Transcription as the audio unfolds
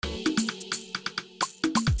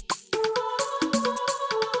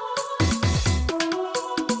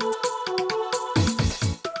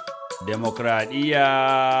Dimukradiya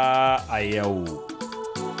a yau.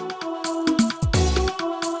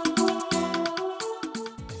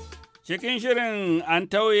 Cikin shirin an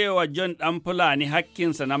tauye wa John ɗan Fulani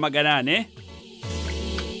hakkinsa na magana ne?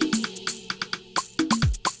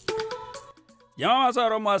 Jama'a masu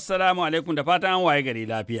sauraron mu assalamu alaikum da fatan an waye gari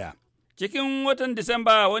lafiya. Cikin watan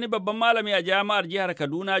Disamba wani babban malami a jami'ar jihar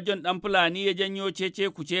Kaduna John ɗan Fulani ya janyo cece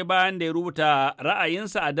kuce bayan da ya rubuta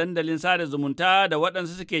ra'ayinsa a dandalin sada zumunta da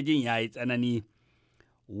waɗansu suke jin yayi tsanani.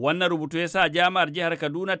 Wannan rubutu ya sa jami'ar jihar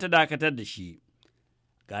Kaduna ta dakatar da shi.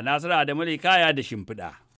 Ga Nasiru Adamu Kaya da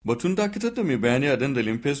shimfiɗa. Batun dakatar da mai bayani a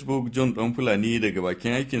dandalin Facebook John ɗan Fulani daga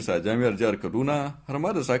bakin aikinsa a jami'ar jihar Kaduna har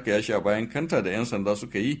ma da saka yashi a bayan kanta da 'yan sanda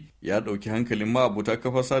suka yi ya ɗauki hankalin ma'abuta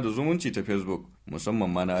kafar sada zumunci ta Facebook musamman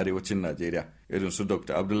ma na arewacin Najeriya irin su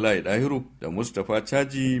Dr. Abdullahi Dahiru da Mustapha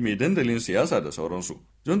Caji mai dandalin siyasa da sauransu.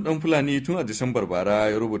 John ɗan Fulani tun a Disambar bara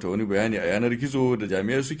ya rubuta wani bayani a yanar gizo da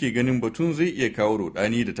jami'ai suke ganin batun zai iya kawo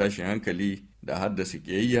rudani da tashin hankali da haddasa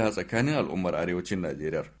ƙiyayya tsakanin al'ummar arewacin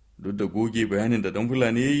Najeriya. Duk da goge bayanin da dan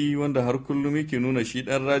Fulani ya yi wanda har kullum yake nuna shi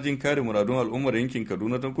ɗan rajin kare muradun al'ummar yankin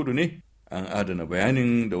Kaduna ta Kudu ne, an adana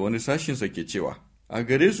bayanin da wani sashinsa ke cewa. A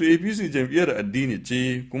gare su APC jam'iyyar addini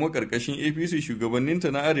ce kuma ƙarƙashin APC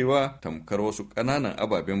shugabanninta na Arewa tamkar wasu ƙananan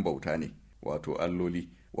ababen bauta ne, wato alloli.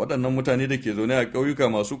 Waɗannan mutane da ke zaune a ƙauyuka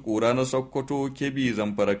masu ƙura na Sokoto, Kebbi,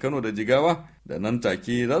 Zamfara, Kano da Jigawa da nan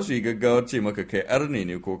take za su yi gaggawar ce maka kai arne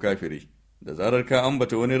ne ko kafiri. Da zarar ka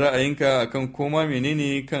ambata wani ra'ayinka akan koma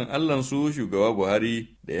menene kan Allahnsu shugaba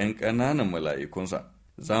Buhari da 'yan ƙananan mala'ikunsa,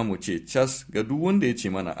 za mu ce cas ga duk wanda ya ce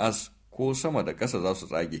mana as ko sama da ƙasa za su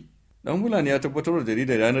tsage. Dan Fulani ya tabbatar da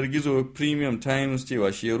jaridar yanar gizo Premium Times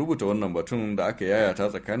cewa shi ya rubuta wannan batun da aka yayata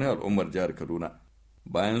tsakanin al'ummar jihar Kaduna.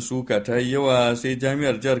 Bayan suka ta yi yawa sai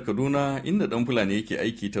jami'ar jihar Kaduna inda dan Fulani yake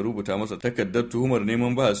aiki ta rubuta masa takardar tuhumar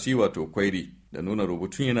neman bahasi wato kwairi da nuna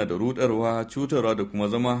rubutun yana da rudarwa, cutarwa da kuma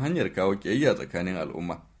zama hanyar kawo kiyayya tsakanin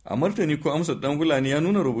al'umma. A martani ko amsar dan Fulani ya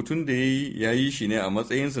nuna rubutun da ya yi shi ne a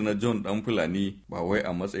matsayinsa na John dan Fulani ba wai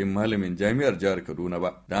a matsayin malamin jami'ar jihar Kaduna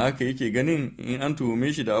ba. Dan haka yake ganin in an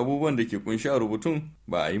tuhume shi da abubuwan da ke kunshi a rubutun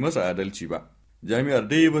ba a yi masa adalci ba. Jami'ar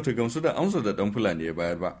dai bata gamsu da amsar da dan Fulani ya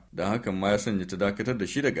bayar ba, don hakan ma ya sanya ta dakatar da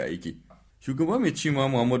shi daga aiki. Shugaba mai cima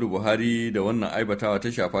Muhammadu Buhari da wannan aibatawa ta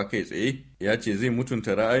shafa kai tsaye ya ce zai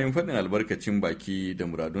mutunta ra'ayin faɗin albarkacin baki da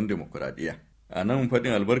muradun demokuraɗiyya. A nan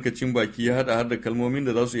faɗin albarkacin baki ya haɗa har da kalmomin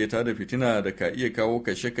da za su iya tada fitina da ka iya kawo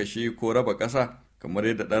kashe-kashe ko raba ƙasa, kamar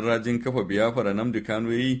yadda ɗan rajin kafa Biafra Nnamdi Kanu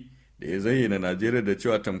ya yi da ya zayyana Najeriya da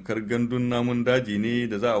cewa tamkar gandun namun daji ne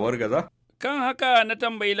da za a wargaza. Kan haka na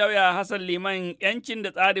tambayi lauya Hassan Liman ‘yancin da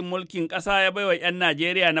tsarin mulkin ƙasa ya baiwa ‘yan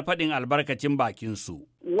Najeriya na faɗin albarkacin bakinsu.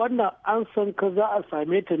 Wannan an san ka za a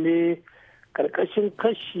same ta ne ƙarƙashin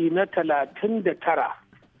kashi na 39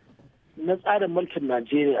 na tsarin mulkin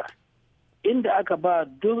Najeriya, inda aka ba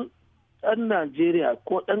duk ɗan Najeriya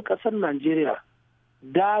ko ɗan ƙasar Najeriya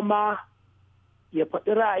dama ya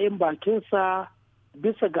faɗi ra'ayin bakinsa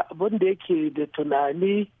bisa ga abin da yake da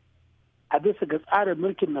tunani a bisa ga tsarin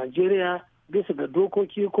mulkin Najeriya, bisa ga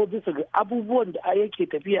dokoki ko bisa ga abubuwan da yake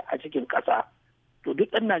tafiya a cikin ƙasa. To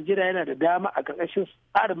duk ɗan Najeriya yana da dama a ƙarƙashin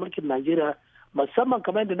tsarin mulkin Najeriya, musamman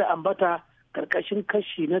kamar yadda na ambata ƙarƙashin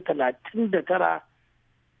kashi na 39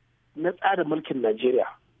 na tsarin mulkin Najeriya.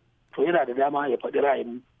 To yana da dama ya faɗi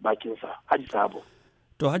ra'ayin bakinsa. Haji Sahabo.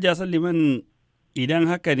 To Haji Hassan Liman, idan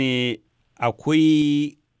haka ne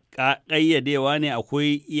akwai ƙayyadewa ne,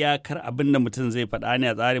 akwai iyakar abin da mutum zai faɗa ne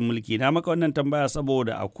a tsarin mulki. Na maka wannan tambaya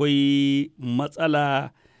saboda akwai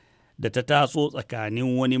matsala da ta taso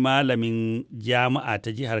tsakanin wani malamin jami'a ta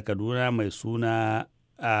jihar Kaduna mai suna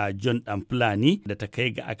John ɗan Fulani da ta kai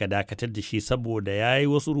ga aka dakatar da shi saboda ya yi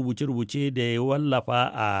wasu rubuce-rubuce da ya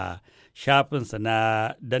wallafa a shafinsa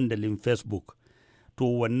na dandalin Facebook. To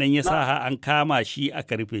wannan ya sa an kama shi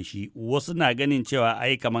aka rufe shi. Wasu na ganin cewa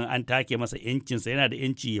ai kaman an take masa yancinsa, yana da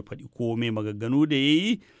yanci ya faɗi komai. Magagganu da ya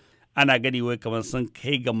yi ana gani wai kamar sun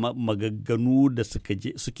kai ga magagganu da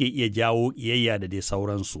suke iya jawo ƙiyayya da dai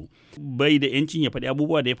sauransu. Bai da yancin ya faɗi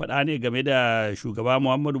abubuwa da ya faɗa ne game da shugaba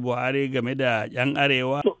Muhammadu Buhari, game da 'yan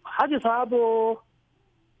arewa. Haji Sahabo,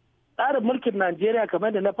 tsarin mulkin Najeriya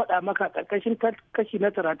kamar da na faɗa maka ƙarƙashin kashi na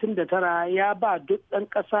 39 ya ba duk ɗan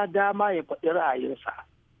ƙasa dama ya faɗi ra'ayinsa.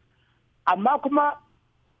 Amma kuma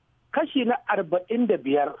kashi na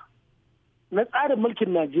 45 na tsarin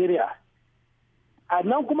mulkin Najeriya, a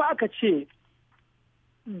nan kuma aka ce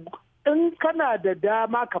in kana da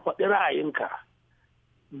dama ka faɗi ra'ayinka,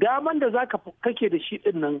 daman da za ka kake da shi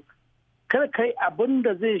ɗin nan, kar kai abin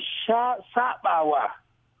da zai saɓawa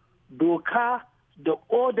doka da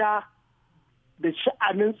oda da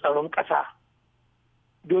sha'anin tsaron ƙasa,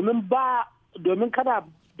 domin kana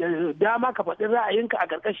dama ka faɗi ra'ayinka a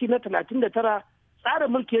ƙarƙashi na 39 tsarin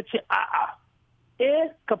mulki ya ce a'a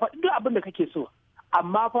ka faɗi duk abin da kake so,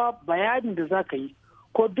 amma fa bayanin da za ka yi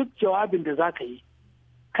ko duk jawabin da za ka yi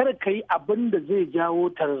kada ka yi abin da zai jawo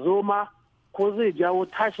tarzoma ko zai jawo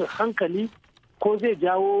tashin hankali ko zai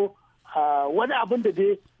jawo wani abin da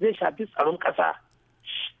zai shafi tsaron ƙasa.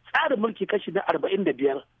 Tsarin mulki kashi na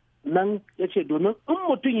 45 nan ya ce domin in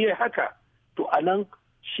mutum ya yi haka to a nan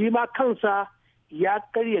shi ma kansa ya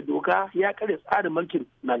karya doka ya karya tsarin mulkin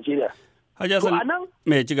Najeriya.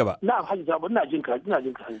 Mai ci gaba. Na'am Hajji Sabo, ina jin ka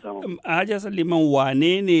Hajji Sabo. Hajji Liman,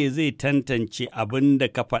 wane ne zai tantance abin da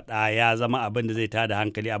ka faɗa ya zama abin da zai tada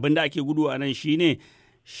hankali? Abin da ake gudu a nan shine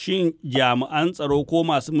shin jami'an tsaro ko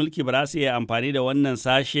masu mulki ba za su yi amfani da wannan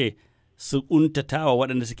sashe su kuntatawa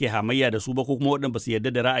waɗanda suke hamayya da su ba ko kuma waɗanda ba su yarda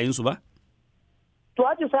da ra'ayinsu ba? To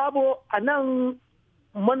Hajji Sabo, a nan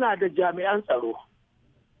muna da jami'an tsaro,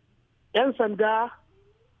 'yan sanda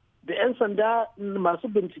da 'yan sanda masu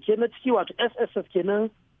bincike na ciki wato SSS kenan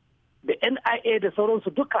da NIA da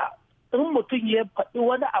sauransu duka. In mutum ya faɗi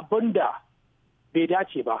wani abin da bai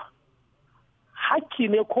dace ba, hakki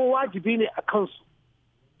ne ko wajibi ne a kansu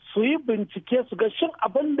su yi bincike su ga shin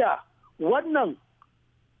abin da wannan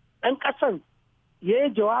ɗan ƙasan ya yi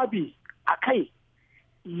jawabi a kai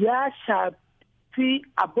ya shafi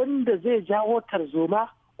abin da zai jawo tarzoma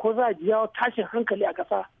ko za a jawo tashin hankali a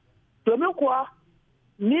ƙasa. Domin kuwa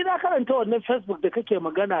ni na karanta wannan Facebook da kake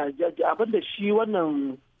magana abin da shi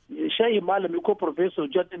wannan shayin malami ko Professor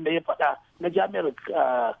John din da ya faɗa na jami'ar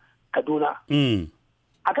Kaduna.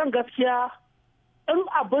 Akan gaskiya in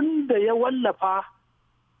abin da ya wallafa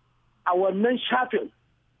a wannan shafin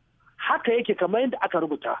haka yake kamar yadda aka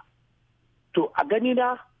rubuta, to a gani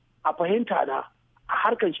na, a fahimta na, a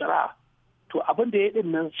harkar shari'a, to abin da ya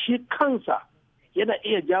din nan shi kansa yana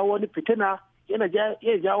iya jawo wani fitina, yana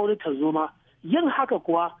iya jawo wani tarzoma. Yin haka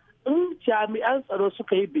kuwa in jami'an tsaro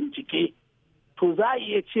suka yi bincike to za a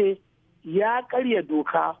iya ce ya karya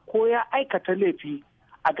doka ko ya aikata laifi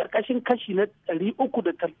a ƙarƙashin kashi na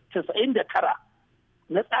 399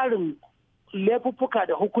 na tsarin laifuffuka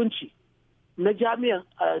da hukunci na jami'an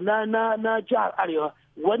na jihar Arewa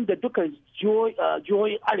wanda duka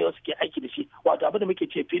jihohin Arewa suke aiki da shi, wato abin da muke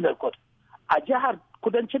ce penal code. A jihar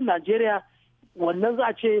kudancin Najeriya wannan za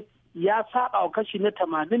a ce ya saba wa kashi na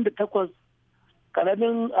 88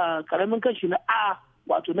 karamin kashi na A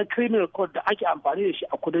wato na criminal code da ake amfani da shi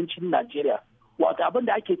a kudancin Najeriya, wato abin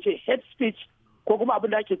da ake ce hate speech ko kuma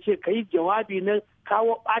abin da ake ce ka yi jawabi na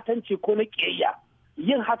kawo ɓatanci ko na ƙiyayya.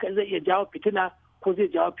 Yin haka zai iya jawo fitina ko zai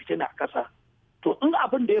jawo fitina a ƙasa. To in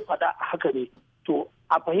abin da ya faɗa a haka ne, to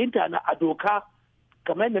a fahimta na a doka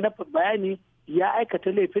kamar yadda na bayani ya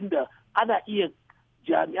aikata laifin da ana iya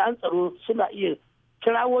jami'an tsaro suna iya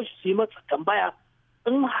kirawo shi su yi masa tambaya.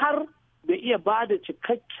 In har bai iya ba da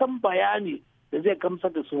cikakken bayani da zai gamsar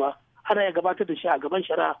da su ba, ana iya gabatar da shi a gaban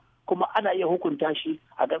shari'a kuma ana iya hukunta shi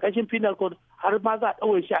a ƙarƙashin penal code har ma za a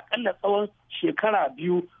ɗaure shi aƙalla tsawon shekara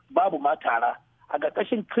 2 babu ma tara. A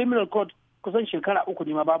ƙarƙashin criminal code kusan shekara 3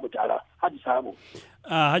 ne ma babu tara. Hajji Sabo.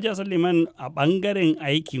 Hajji Liman, a ɓangaren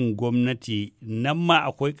aikin gwamnati nan ma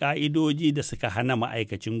akwai ƙa'idoji da suka hana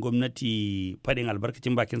ma'aikacin gwamnati faɗin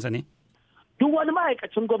albarkacin bakinsa ne? Duk wani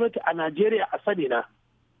ma'aikacin gwamnati a Najeriya a sani na,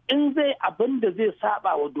 in zai abin da zai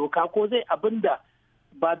saba wa doka ko zai abin da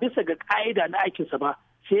ba bisa ga ka'ida na aikinsa ba,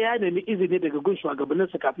 sai ya nemi izini daga gun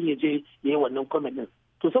shugabanninsa kafin ya je ya yi wannan comment din.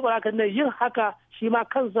 To saboda haka ne yin haka shi ma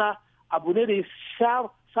kansa abu ne da ya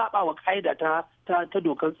saba wa ka'ida ta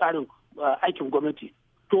dokan tsarin aikin gwamnati.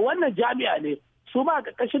 To wannan jami'a ne, su ma a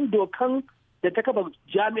ƙarƙashin dokan da ta kafa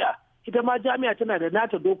jami'a, ita ma jami'a tana da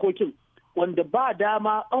nata dokokin wanda ba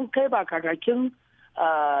dama an kai ba kakakin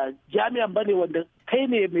jami'an bane wanda kai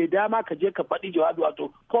ne mai dama ka je ka faɗi jawabi,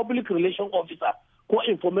 wato public relation officer ko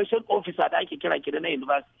information officer da ake kira kenan na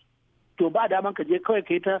university. To ba dama ka je kawai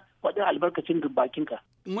ka yi ta faɗin albarkacin bakinka.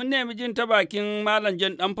 Mun nemi jin ta bakin Malam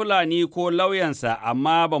Jan ɗan Fulani ko lauyansa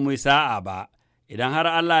amma ba mu yi sa'a ba. Idan har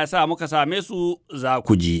Allah ya sa muka same su za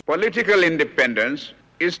ku ji. Political independence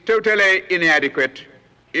is totally inadequate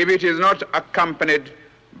if it is not accompanied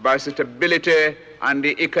by stability and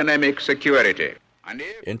the economic security.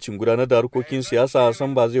 Yancin gudanar da harkokin siyasa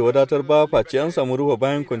san ba zai wadatar ba face an samu ruwa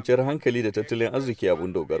bayan kwanciyar hankali da tattalin arziki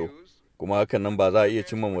abun dogaro. Kuma hakan nan ba za a iya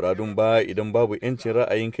cimma muradun ba idan babu yancin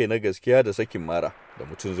ra'ayin kai na gaskiya da sakin mara da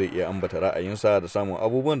mutum zai iya ambata ra'ayinsa da samun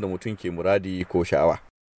abubuwan da mutum ke muradi ko sha'awa.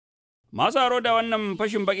 Masu haro da wannan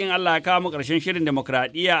fashin bakin Allah ya kawo mu ƙarshen shirin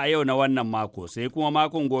Dimukradiya a yau na wannan mako, sai kuma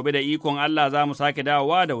makon gobe da ikon Allah za mu sake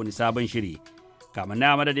dawowa da wani sabon shiri. Kamar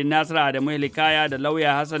na madadin Nasiru Adamu Hikaya da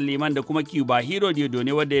lauya Hassan Liman da kuma Cuba Hero Diodo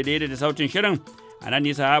ne wadda ya daidaita sautin shirin, A nan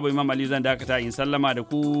ni sahabo Imam Aliyu zan dakata in sallama da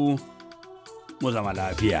ku mu zama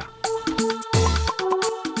lafiya.